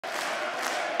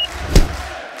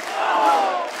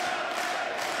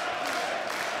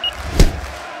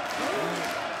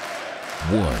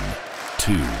1,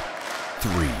 2,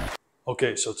 3.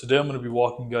 Okay, so today I'm going to be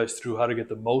walking you guys through how to get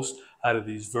the most out of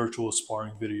these virtual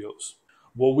sparring videos.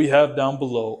 What we have down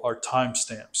below are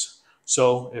timestamps.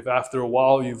 So if after a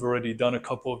while you've already done a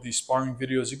couple of these sparring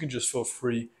videos, you can just feel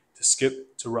free to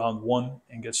skip to round 1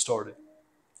 and get started.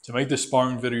 To make this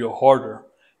sparring video harder,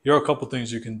 here are a couple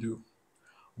things you can do.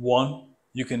 1,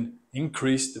 you can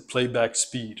increase the playback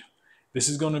speed. This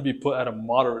is going to be put at a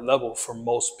moderate level for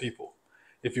most people.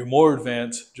 If you're more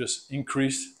advanced, just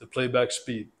increase the playback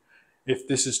speed. If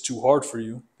this is too hard for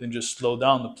you, then just slow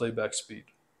down the playback speed.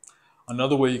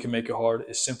 Another way you can make it hard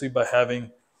is simply by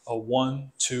having a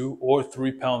 1, 2, or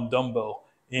 3 pound dumbbell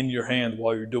in your hand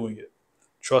while you're doing it.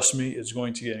 Trust me, it's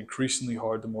going to get increasingly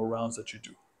hard the more rounds that you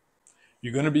do.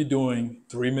 You're going to be doing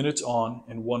 3 minutes on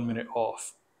and 1 minute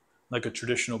off, like a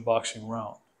traditional boxing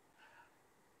round.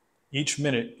 Each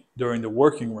minute during the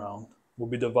working round will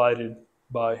be divided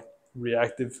by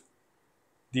reactive,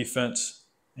 defense,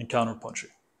 and counterpunching.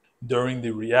 During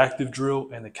the reactive drill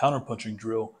and the counterpunching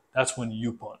drill, that's when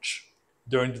you punch.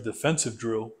 During the defensive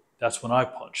drill, that's when I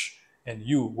punch, and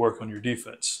you work on your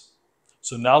defense.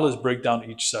 So now let's break down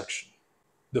each section.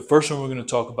 The first one we're going to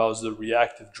talk about is the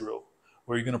reactive drill,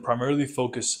 where you're going to primarily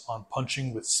focus on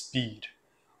punching with speed.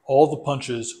 All the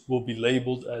punches will be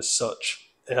labeled as such.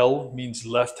 L means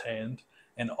left hand,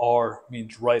 and R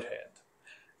means right hand.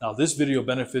 Now, this video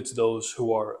benefits those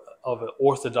who are of an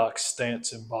orthodox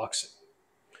stance in boxing.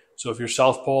 So if you're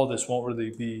southpaw, this won't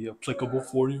really be applicable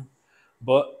for you.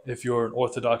 But if you're an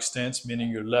orthodox stance,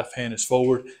 meaning your left hand is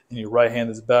forward and your right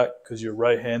hand is back because you're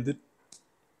right-handed,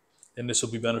 then this will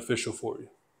be beneficial for you.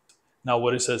 Now,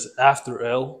 what it says after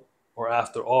L or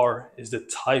after R is the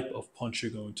type of punch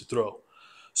you're going to throw.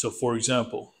 So for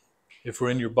example, if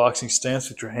we're in your boxing stance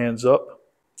with your hands up,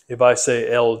 if I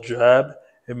say L jab,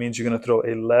 it means you're going to throw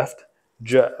a left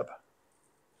jab,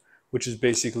 which is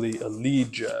basically a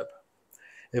lead jab.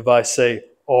 If I say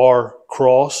R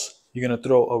cross, you're going to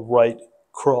throw a right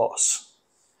cross.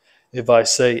 If I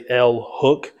say L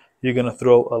hook, you're going to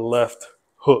throw a left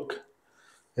hook.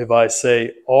 If I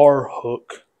say R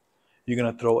hook, you're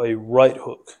going to throw a right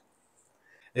hook.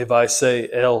 If I say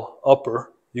L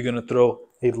upper, you're going to throw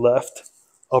a left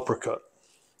uppercut.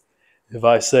 If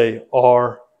I say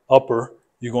R upper,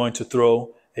 you're going to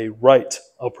throw a right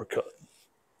uppercut.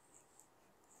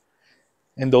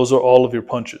 And those are all of your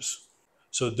punches.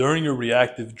 So during your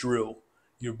reactive drill,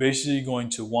 you're basically going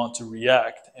to want to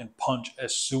react and punch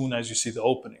as soon as you see the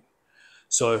opening.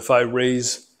 So if I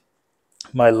raise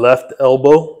my left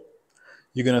elbow,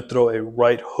 you're going to throw a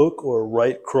right hook or a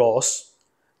right cross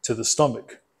to the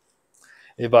stomach.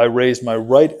 If I raise my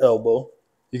right elbow,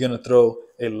 you're going to throw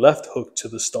a left hook to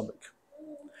the stomach.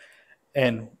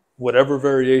 And whatever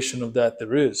variation of that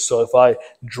there is. So if I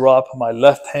drop my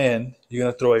left hand, you're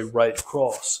going to throw a right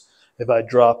cross. If I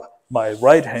drop my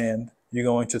right hand, you're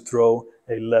going to throw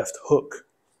a left hook,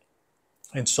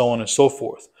 and so on and so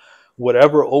forth.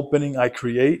 Whatever opening I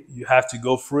create, you have to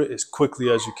go for it as quickly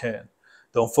as you can.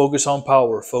 Don't focus on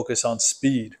power, focus on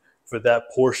speed for that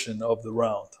portion of the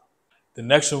round. The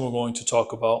next one we're going to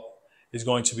talk about is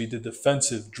going to be the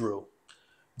defensive drill.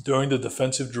 During the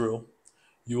defensive drill,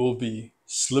 you will be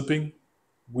slipping,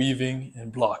 weaving,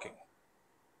 and blocking.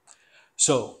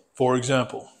 So, for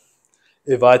example,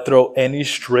 if I throw any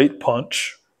straight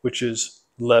punch, which is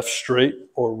left straight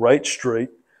or right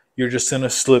straight, you're just going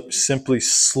to simply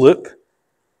slip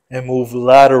and move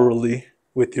laterally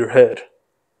with your head.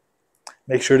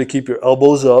 Make sure to keep your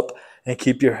elbows up and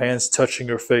keep your hands touching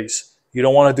your face. You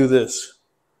don't want to do this.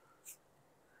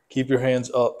 Keep your hands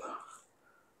up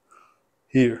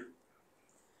here.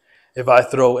 If I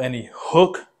throw any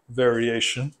hook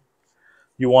variation,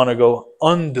 you want to go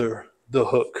under the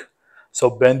hook. So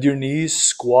bend your knees,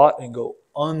 squat, and go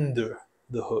under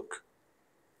the hook.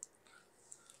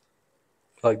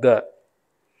 Like that.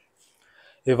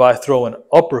 If I throw an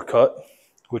uppercut,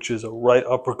 which is a right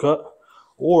uppercut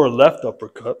or a left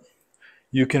uppercut,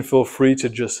 you can feel free to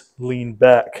just lean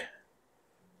back.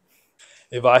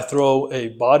 If I throw a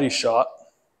body shot,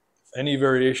 any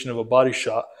variation of a body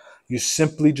shot, you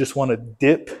simply just want to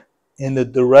dip in the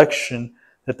direction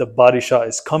that the body shot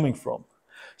is coming from.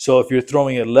 So if you're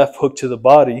throwing a left hook to the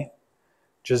body,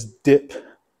 just dip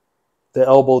the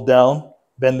elbow down,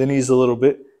 bend the knees a little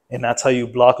bit, and that's how you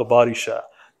block a body shot.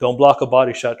 Don't block a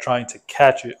body shot trying to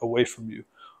catch it away from you.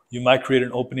 You might create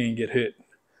an opening and get hit.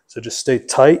 So just stay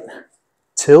tight,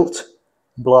 tilt,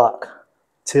 block,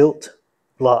 tilt,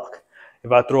 block.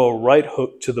 If I throw a right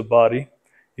hook to the body,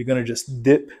 you're going to just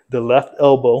dip the left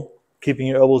elbow, keeping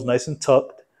your elbows nice and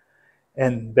tucked,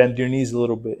 and bend your knees a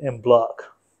little bit and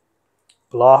block.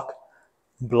 Block,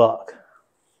 block.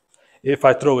 If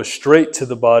I throw it straight to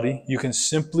the body, you can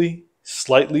simply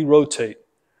slightly rotate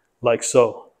like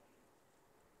so.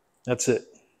 That's it.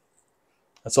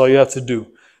 That's all you have to do.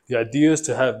 The idea is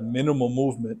to have minimal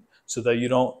movement so that you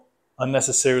don't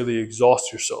unnecessarily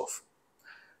exhaust yourself.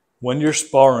 When you're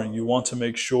sparring, you want to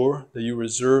make sure that you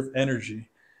reserve energy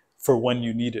for when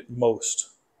you need it most.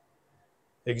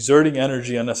 Exerting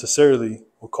energy unnecessarily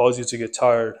will cause you to get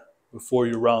tired before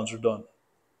your rounds are done.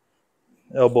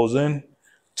 Elbows in,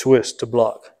 twist to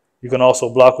block. You can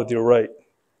also block with your right.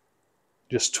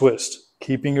 Just twist,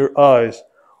 keeping your eyes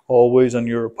always on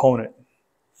your opponent.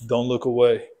 Don't look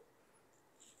away.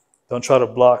 Don't try to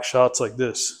block shots like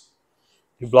this.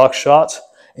 You block shots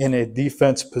in a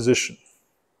defense position.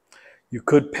 You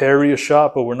could parry a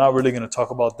shot, but we're not really going to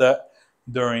talk about that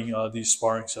during these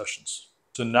sparring sessions.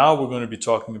 So now we're going to be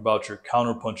talking about your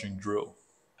counterpunching drill.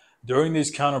 During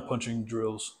these counterpunching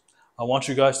drills, I want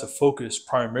you guys to focus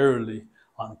primarily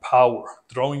on power,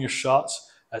 throwing your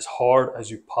shots as hard as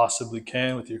you possibly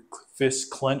can with your fist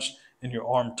clenched and your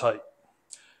arm tight.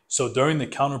 So during the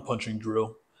counterpunching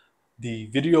drill, the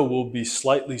video will be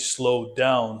slightly slowed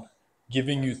down,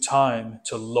 giving you time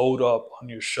to load up on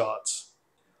your shots.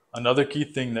 Another key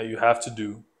thing that you have to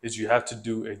do is you have to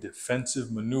do a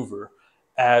defensive maneuver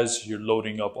as you're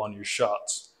loading up on your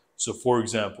shots. So for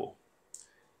example,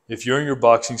 if you're in your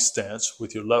boxing stance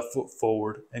with your left foot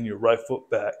forward and your right foot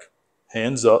back,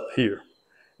 hands up here.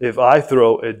 If I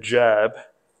throw a jab,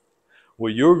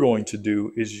 what you're going to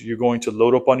do is you're going to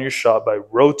load up on your shot by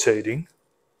rotating,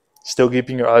 still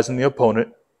keeping your eyes on the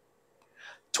opponent,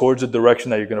 towards the direction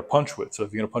that you're going to punch with. So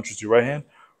if you're going to punch with your right hand,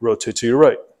 rotate to your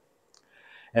right.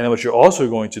 And then what you're also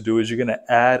going to do is you're going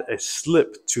to add a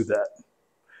slip to that.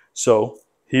 So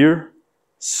here,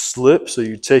 slip, so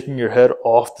you're taking your head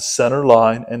off the center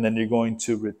line, and then you're going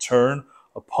to return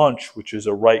a punch, which is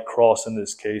a right cross in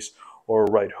this case, or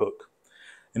a right hook.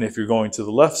 And if you're going to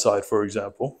the left side, for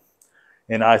example,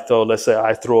 and let's say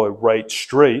I throw a right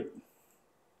straight,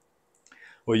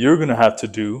 what you're going to have to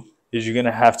do is you're going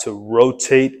to have to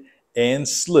rotate and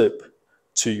slip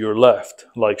to your left,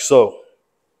 like so.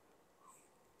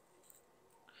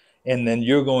 And then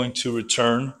you're going to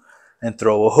return and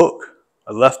throw a hook,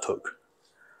 a left hook.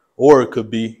 Or it could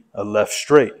be a left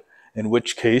straight, in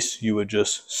which case you would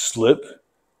just slip,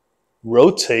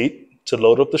 rotate to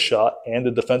load up the shot and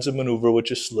the defensive maneuver,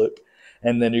 which is slip,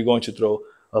 and then you're going to throw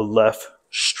a left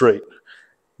straight.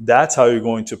 That's how you're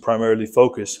going to primarily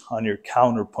focus on your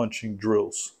counter punching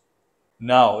drills.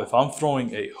 Now, if I'm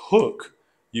throwing a hook,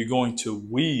 you're going to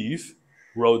weave,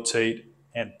 rotate,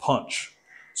 and punch.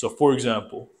 So for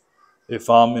example, if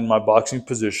I'm in my boxing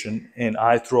position and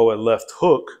I throw a left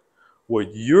hook, what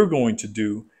you're going to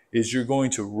do is you're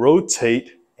going to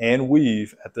rotate and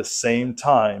weave at the same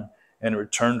time and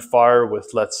return fire with,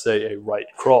 let's say, a right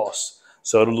cross.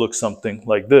 So it'll look something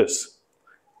like this.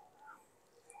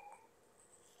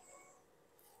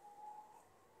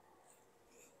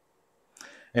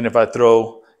 And if I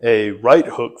throw a right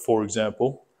hook, for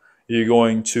example, you're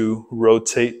going to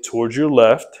rotate towards your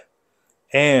left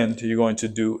and you're going to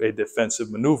do a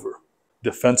defensive maneuver.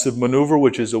 Defensive maneuver,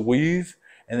 which is a weave,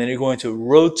 and then you're going to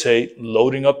rotate,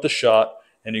 loading up the shot,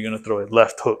 and you're going to throw a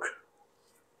left hook.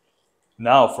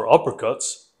 Now for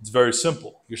uppercuts, it's very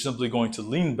simple. You're simply going to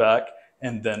lean back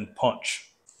and then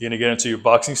punch. You're going to get into your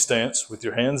boxing stance with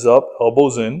your hands up,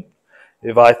 elbows in.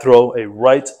 If I throw a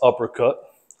right uppercut,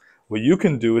 what you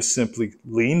can do is simply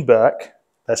lean back.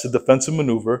 That's a defensive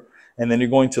maneuver. And then you're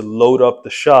going to load up the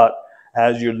shot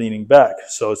as you're leaning back.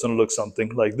 So it's going to look something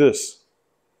like this.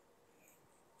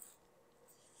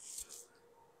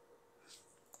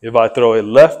 If I throw a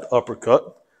left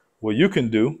uppercut, what you can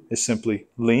do is simply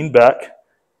lean back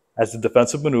as a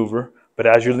defensive maneuver. But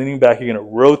as you're leaning back, you're going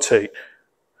to rotate.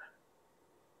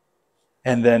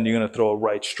 And then you're going to throw a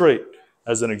right straight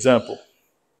as an example.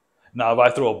 Now, if I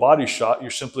throw a body shot,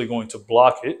 you're simply going to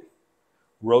block it,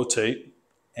 rotate,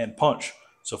 and punch.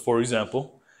 So for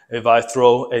example, if I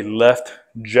throw a left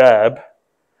jab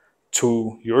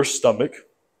to your stomach,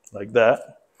 like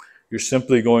that, you're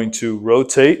simply going to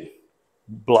rotate,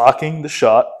 blocking the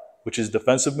shot, which is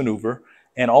defensive maneuver,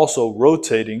 and also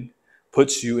rotating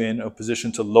puts you in a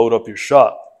position to load up your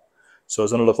shot. So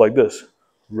it's going to look like this.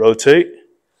 Rotate,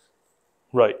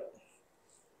 right.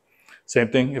 Same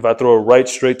thing, if I throw a right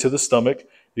straight to the stomach,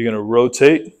 you're going to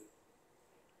rotate,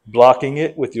 blocking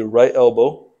it with your right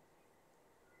elbow,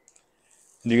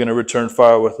 and you're going to return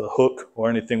fire with a hook or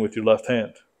anything with your left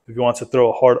hand. If you want to throw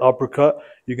a hard uppercut,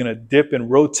 you're going to dip and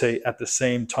rotate at the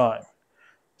same time.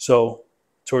 So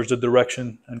towards the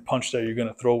direction and punch that you're going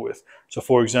to throw with. So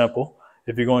for example,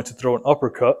 if you're going to throw an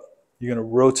uppercut, you're going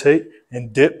to rotate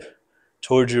and dip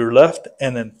towards your left,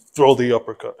 and then throw the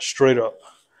uppercut straight up.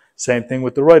 Same thing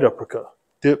with the right uppercut.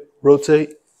 Dip,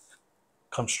 rotate,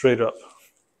 come straight up.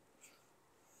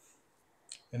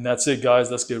 And that's it,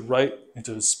 guys. Let's get right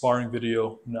into the sparring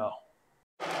video now.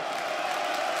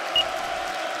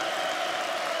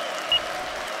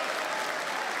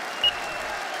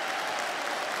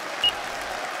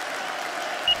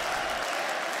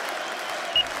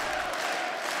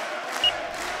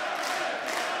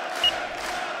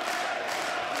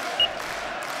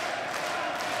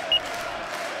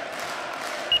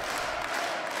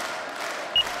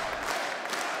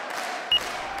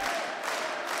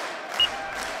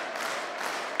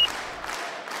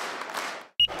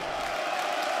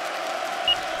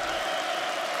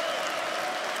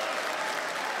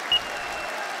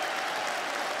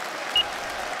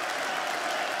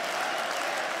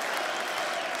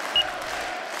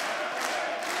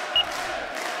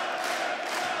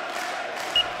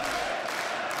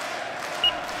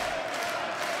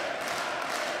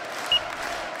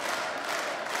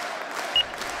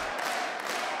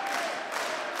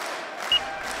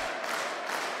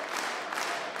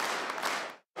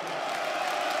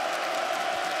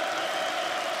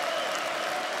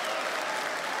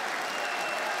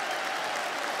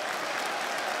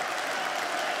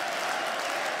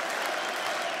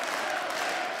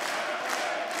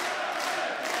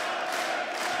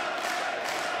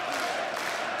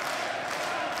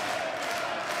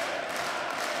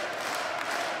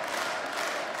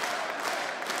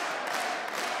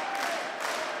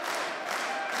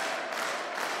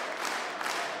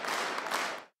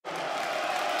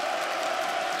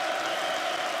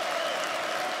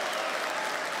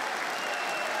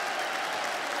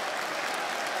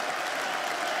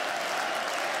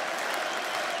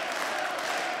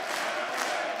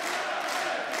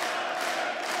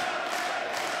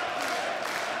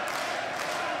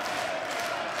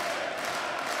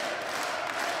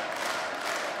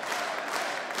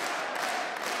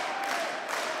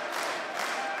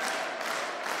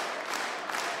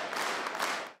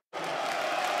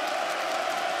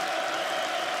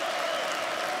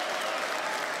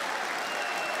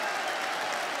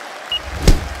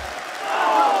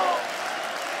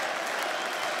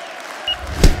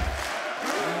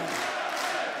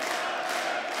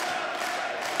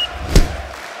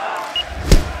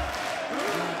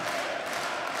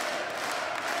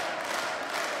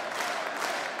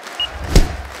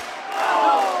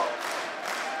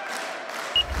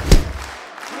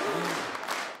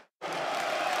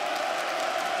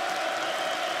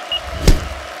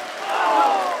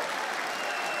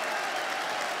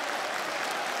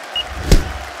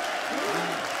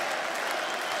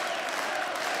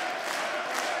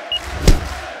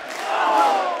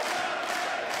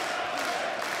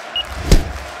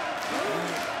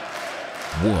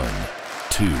 One,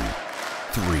 two,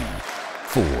 three,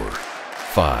 4,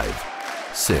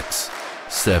 5, 6,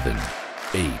 7,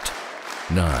 8,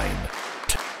 9,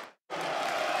 10.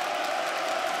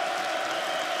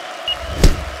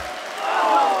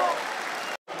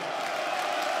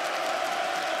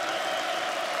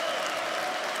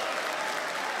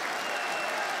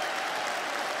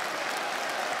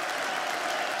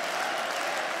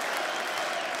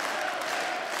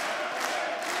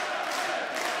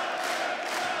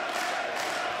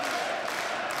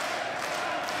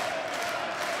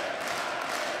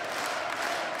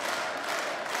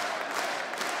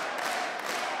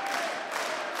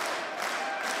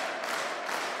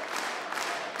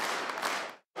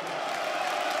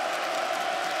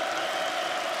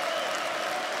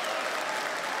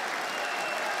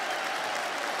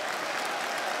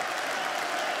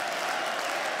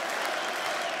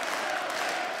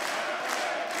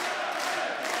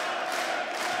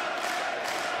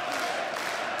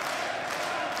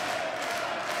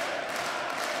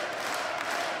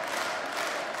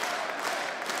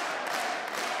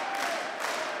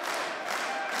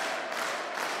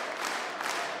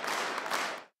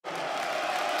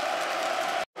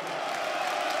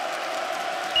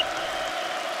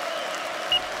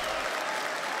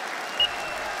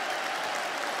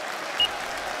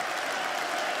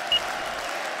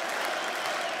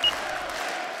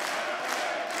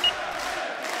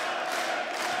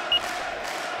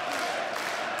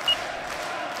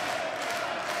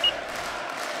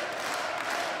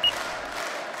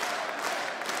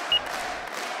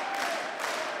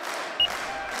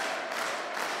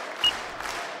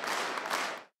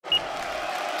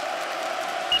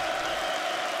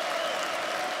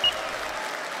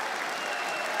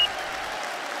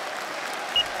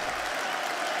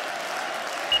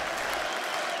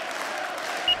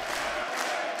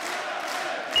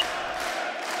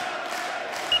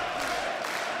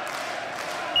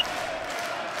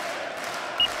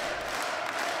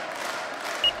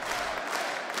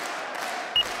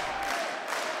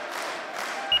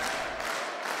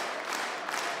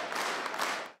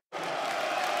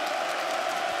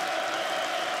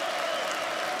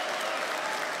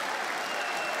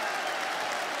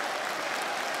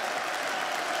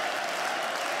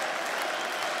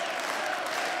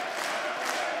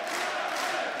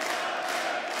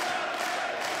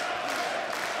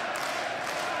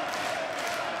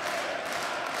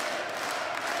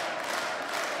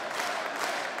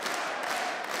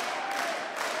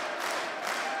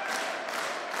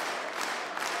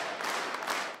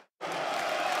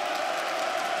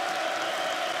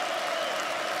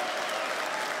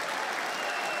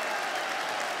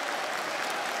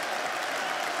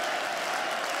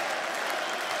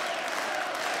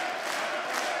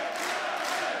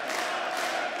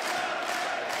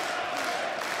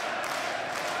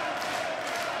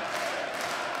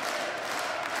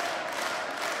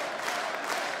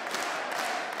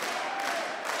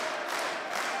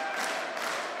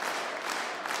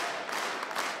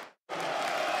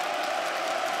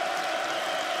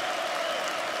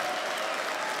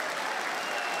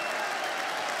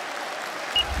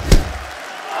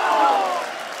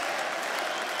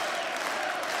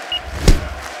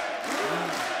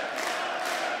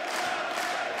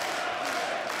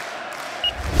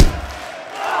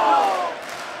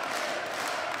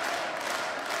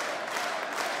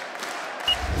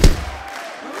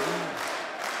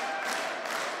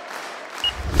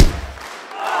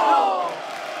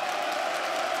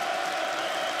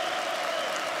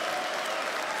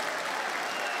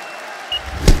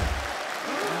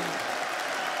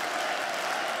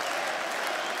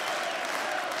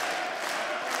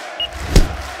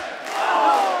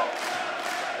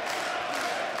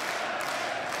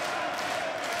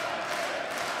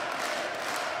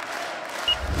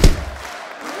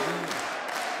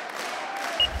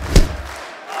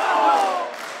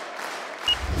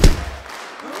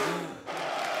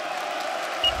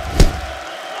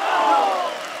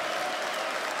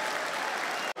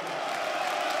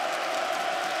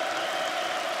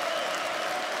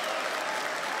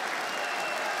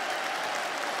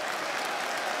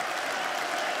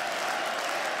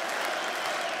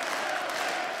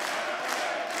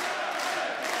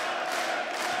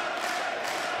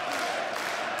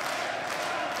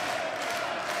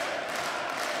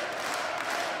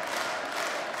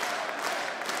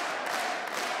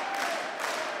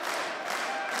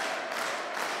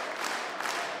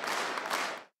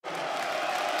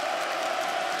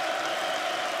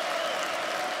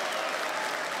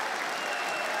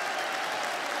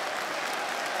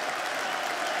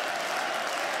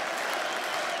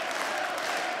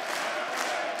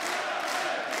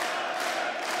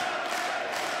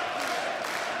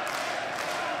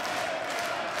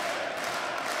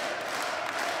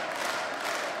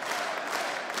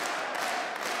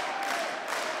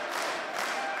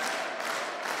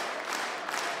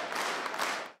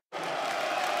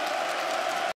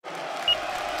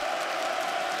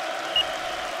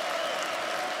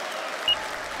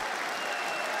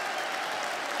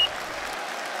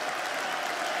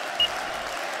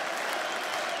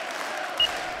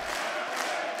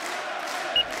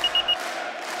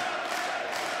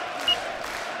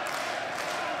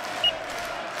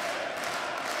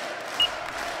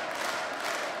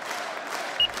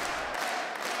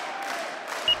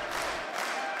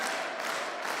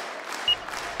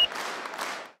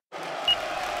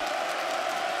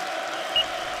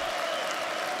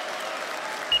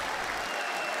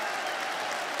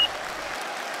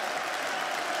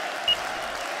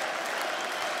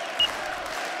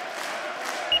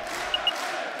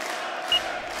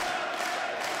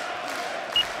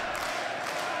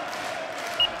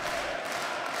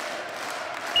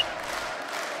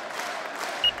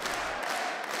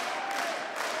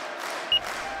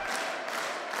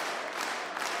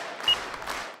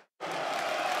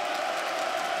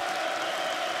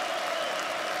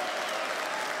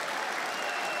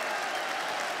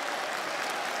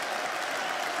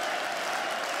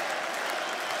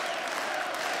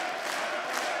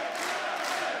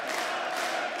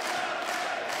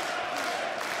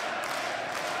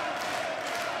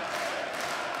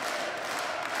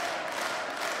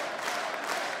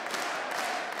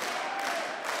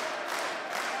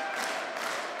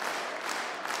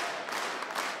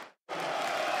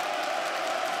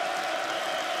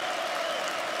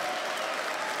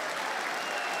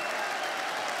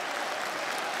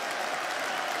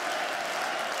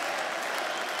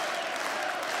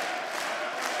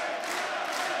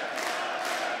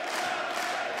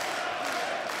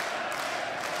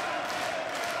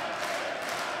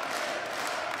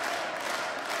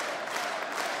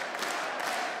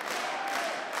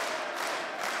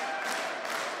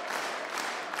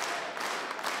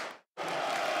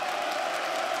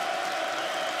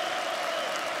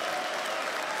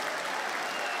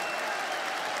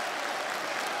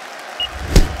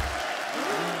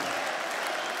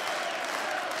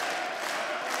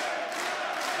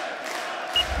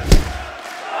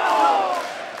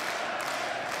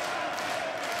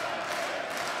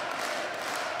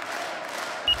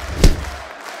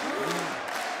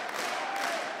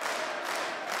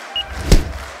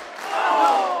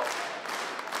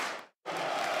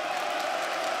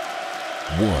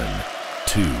 1,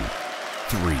 2,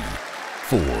 3,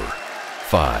 4,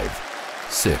 5,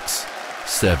 6,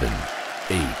 7,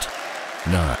 8,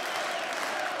 9.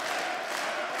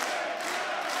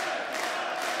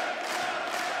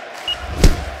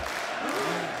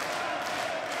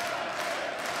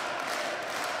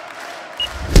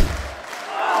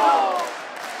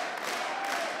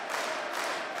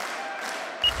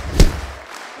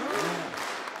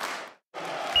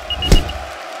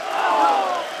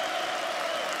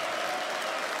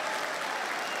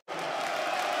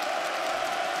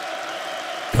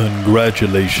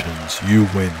 Congratulations, you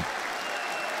win.